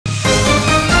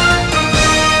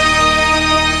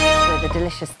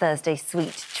delicious Thursday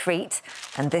sweet treat.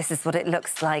 And this is what it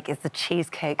looks like. It's the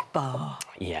cheesecake bar.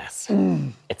 Yes.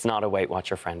 It's not a Weight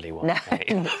Watcher friendly one. No.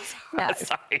 Okay? No.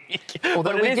 Sorry.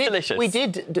 Although but it is delicious. We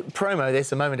did promo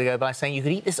this a moment ago by saying you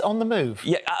could eat this on the move.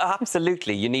 Yeah,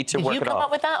 absolutely. You need to work it off. Did you come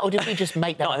up with that, or did we just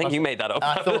make that up? No, I think you made that up.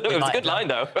 I thought it was a good line,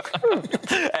 though.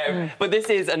 But this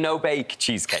is a no-bake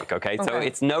cheesecake, OK? So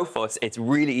it's no fuss. It's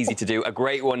really easy to do. A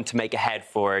great one to make ahead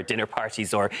for dinner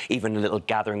parties or even a little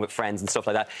gathering with friends and stuff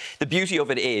like that. The beauty of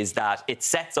it is that it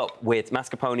sets up with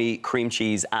mascarpone, cream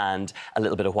cheese and a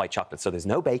little bit of white chocolate. So there's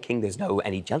no baking, there's no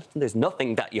any gelatin, there's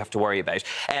nothing that you have to worry about.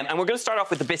 And we're going to start off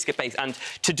with the biscuit base. And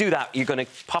to do that, you're going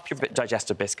to pop your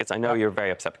digestive biscuits. I know you're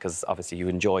very upset because obviously you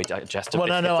enjoy digestive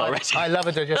biscuits already. I love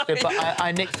a digestive, but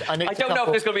I nicked I don't know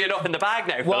if there's going to be enough in the bag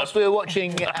now, Whilst we were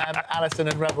watching Alison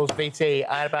and Rebels BT,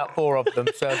 I had about 4 of them.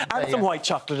 So and some white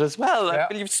chocolate as well. Yeah.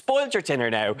 You've spoiled your dinner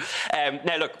now.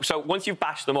 Now, look, so once you've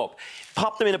bashed them up,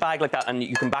 pop them in a bag like that and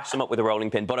you can bash them up with a rolling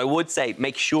pin. But I would say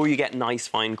make sure you get nice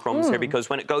fine crumbs here, because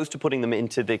when it goes to putting them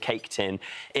into the cake tin,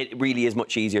 it really is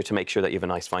much easier to make sure that you have a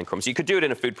nice fine crumb. So you could do it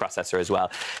in a food processor as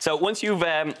well. So once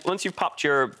you've popped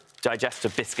your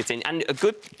digestive biscuits in, and a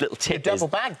good little tip double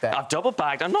bagged there. I've double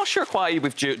bagged. I'm not sure why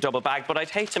we've double bagged, but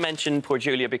I'd hate to mention poor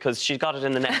Julia because she's got it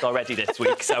in the net already this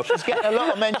week. So she's getting a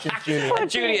lot of mentions, Julia.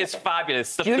 Julia is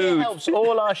fabulous. The Julia food helps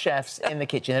all our chefs in the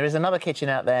kitchen. There is another kitchen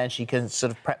out there, and she can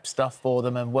sort of prep stuff for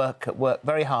them and work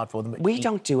very hard for them. But we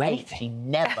don't do anything. She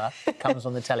never comes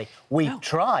on the telly. We've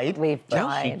tried. We've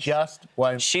tried. She just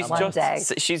won't.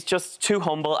 She's just too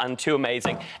humble and too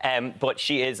amazing. But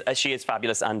she is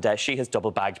fabulous, and she has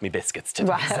double bagged me biscuits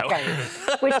today. Right. Okay.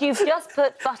 Which you've just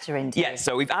put butter into. Yeah,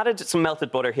 so we've added some melted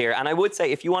butter here, and I would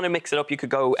say if you want to mix it up, you could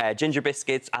go ginger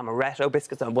biscuits, amaretto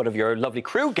biscuits, and one of your lovely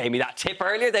crew gave me that tip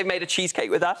earlier. They've made a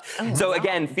cheesecake with that. So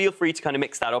again, feel free to kind of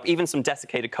mix that up. Even some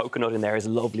desiccated coconut in there is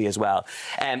lovely as well.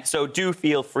 So do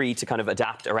feel free to kind of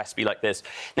adapt a recipe like this.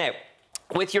 Now,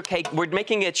 with your cake, we're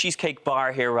making a cheesecake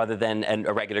bar here rather than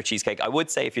a regular cheesecake. I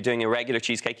would say if you're doing a regular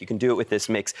cheesecake, you can do it with this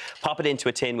mix. Pop it into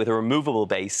a tin with a removable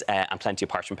base and plenty of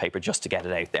parchment paper just to get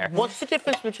it out there. What's the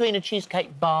difference between a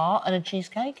cheesecake bar and a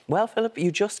cheesecake? Well, Philip,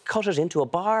 you just cut it into a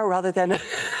bar rather than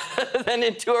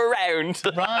into a round.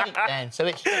 Right, then. So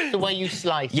it's just the way you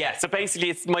slice it. Yeah, so basically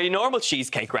it's my normal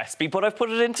cheesecake recipe, but I've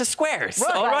put it into squares,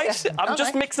 right, all right? Yeah. I'm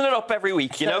just mixing it up every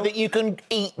week, you know? So that you can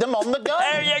eat them on the go.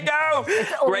 There you go!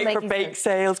 Great for bake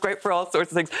sales, great for all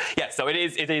sorts of things. Yeah, so it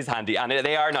is handy, and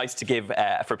they are nice to give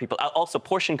for people. Also,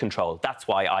 portion control. That's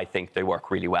why I think they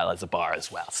work really well as a bar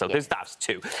as well. So there's that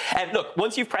too. Look,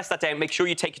 once you've pressed that down, make sure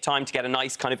you take your time to get a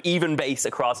nice kind of even base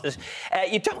across it.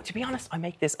 You don't, to be honest, I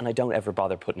make this and I don't ever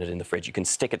bother putting it in the fridge. You can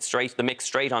stick it straight, the mix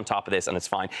straight on top of this, and it's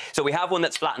fine. So we have one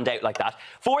that's flattened out like that.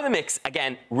 For the mix,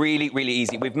 again, really, really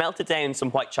easy. We've melted down some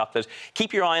white chocolate.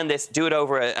 Keep your eye on this. Do it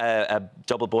over a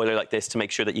double boiler like this to make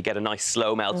sure that you get a nice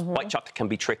slow melt. White chocolate can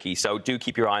be tricky, so do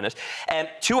keep your eye on it.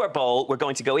 To our bowl, we're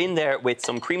going to go in there with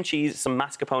some cream cheese, some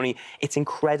mascarpone. It's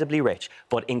incredibly rich,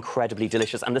 but incredibly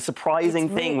delicious. And the surprising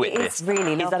thing with this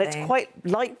is that it's quite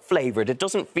light flavoured. It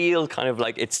doesn't feel kind of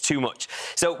like it's too much.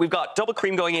 So we've got double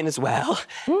cream going in as well,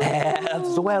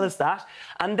 as well as that.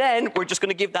 And then we're just going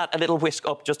to give that a little whisk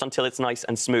up just until it's nice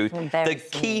and smooth. The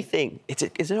key thing, is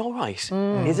it all right?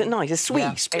 Is it nice? It's sweet.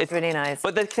 Yeah, it's really nice.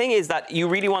 But the thing is that you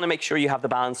really want to make sure you have the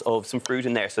balance of some fruit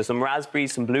in there. So some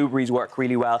raspberries, some blueberries work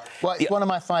really well. Well, it's one of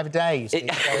my 5 days.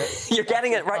 You're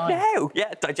getting it right now.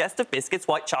 Yeah, digestive biscuits,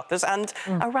 white chocolate, and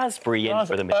a raspberry in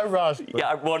for the mix. A raspberry.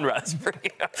 Yeah, 1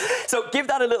 raspberry. So give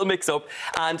that a little mix up,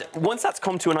 and once that's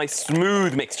come to a nice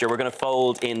smooth mixture, we're going to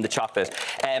fold in the chocolate.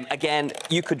 Again,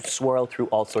 you could swirl through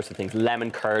all sorts of things. Lemon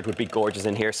curd would be gorgeous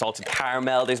in here. Salted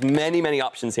caramel. There's many, many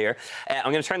options here.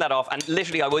 I'm going to turn that off, and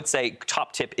literally, I would say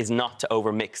top tip is not to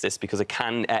overmix this because it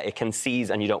can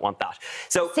seize, and you don't want that.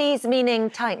 So seize meaning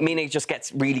tight. Meaning it just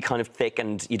gets really kind of thick,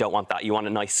 and you don't want that. You want a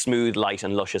nice, smooth, light,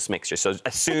 and luscious mixture. So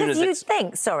as soon as you'd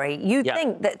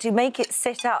think that to make it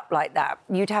sit up like that,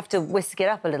 you'd have to whisk it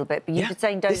up a little bit, but you're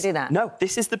saying don't do that. No,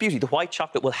 this is the beauty. The white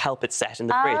chocolate will help it set in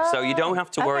the fridge, so you don't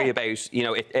have to worry about, you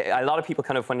know, a lot of people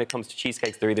kind of, when it comes to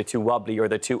cheesecakes, they're either too wobbly or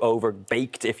they're too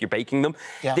over-baked if you're baking them.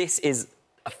 Yeah. This is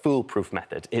a foolproof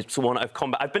method. It's one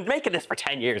I've been making this for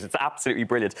 10 years. It's absolutely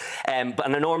brilliant. And I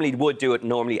normally would do it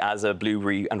as a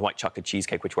blueberry and white chocolate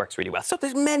cheesecake, which works really well. So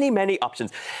there's many, many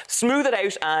options. Smooth it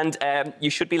out, and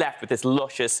you should be left with this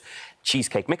luscious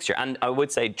cheesecake mixture. And I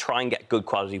would say try and get good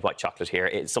quality white chocolate here.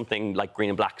 It's something like Green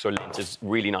and Blacks or Lindt is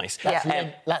really nice.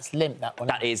 That's Lindt, that one.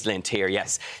 That is Lindt here,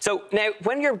 yes. So now,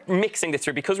 when you're mixing this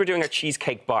through, because we're doing our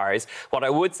cheesecake bars, what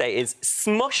I would say is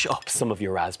smush up some of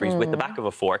your raspberries with the back of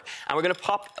a fork, and we're going to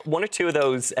pop 1 or 2 of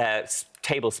those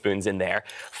tablespoons in there.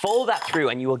 Fold that through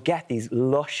and you will get these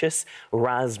luscious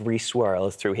raspberry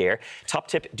swirls through here. Top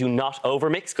tip, do not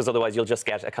overmix, because otherwise you'll just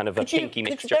get a kind of a pinky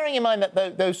mixture. Bearing in mind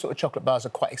that those sort of chocolate bars are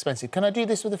quite expensive, can I do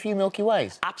this with a few Milky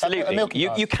Ways? Absolutely.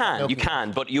 You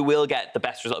can, but you will get the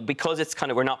best result. Because it's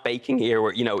kind of, we're not baking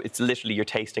here, you know, it's literally you're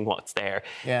tasting what's there.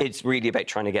 Yeah. It's really about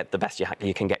trying to get the best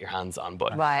you can get your hands on.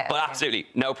 But absolutely,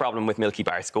 no problem with Milky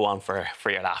Bars. Go on for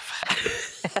your laugh.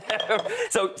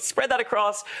 So spread that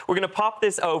across. We're going to pop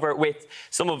this over with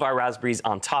some of our raspberries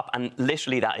on top, and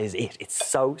literally that is it. It's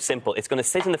so simple. It's going to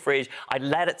sit in the fridge. I'd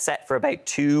let it set for about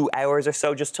 2 hours or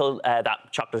so, just till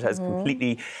that chocolate has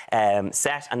completely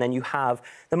set, and then you have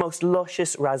the most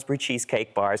luscious raspberry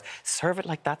cheesecake bars. Serve it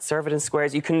like that. Serve it in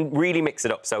squares. You can really mix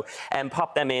it up. So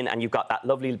pop them in, and you've got that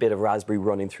lovely bit of raspberry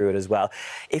running through it as well.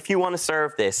 If you want to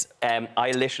serve this,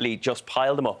 I literally just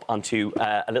pile them up onto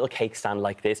a little cake stand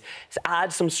like this. So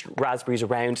add some raspberries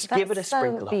around. Give it a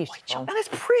sprinkle of white chocolate. And it's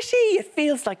pretty. It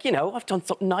feels like, you know, I've done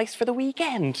something nice for the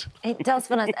weekend. It does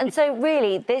feel nice. And so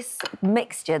really, this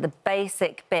mixture, the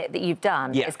basic bit that you've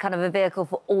done, is kind of a vehicle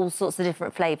for all sorts of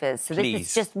different flavours. So this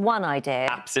is just one idea.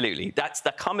 Absolutely. That's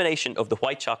the combination of the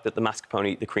white chocolate, the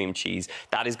mascarpone, the cream cheese.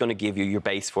 That is going to give you your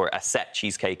base for a set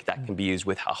cheesecake that can be used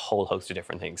with a whole host of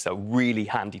different things. So really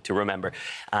handy to remember.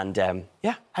 And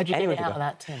yeah. How'd you get it out of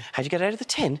that tin? How'd you get it out of the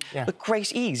tin? Yeah. With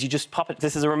great ease. You just pop it.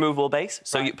 This is a removable base,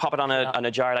 so you pop it on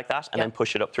a jar like that, and then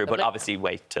push it up through. But obviously,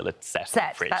 wait till it's set in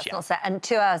the fridge. That's not set. And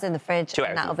 2 hours in the fridge,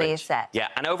 and that'll be a set. Yeah,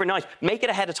 and overnight. Make it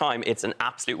ahead of time. It's an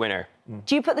absolute winner.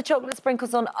 Do you put the chocolate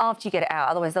sprinkles on after you get it out?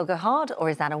 Otherwise, they'll go hard, or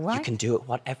is that all right? You can do it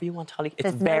whatever you want, Holly.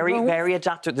 It's very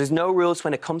adaptive. There's no rules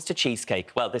when it comes to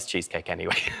cheesecake. Well, this cheesecake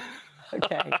anyway.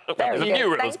 OK. There's a few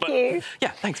rules, Thank you.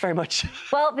 Yeah, thanks very much.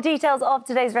 Well, for details of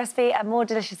today's recipe and more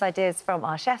delicious ideas from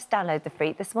our chefs, download the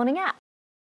free This Morning app.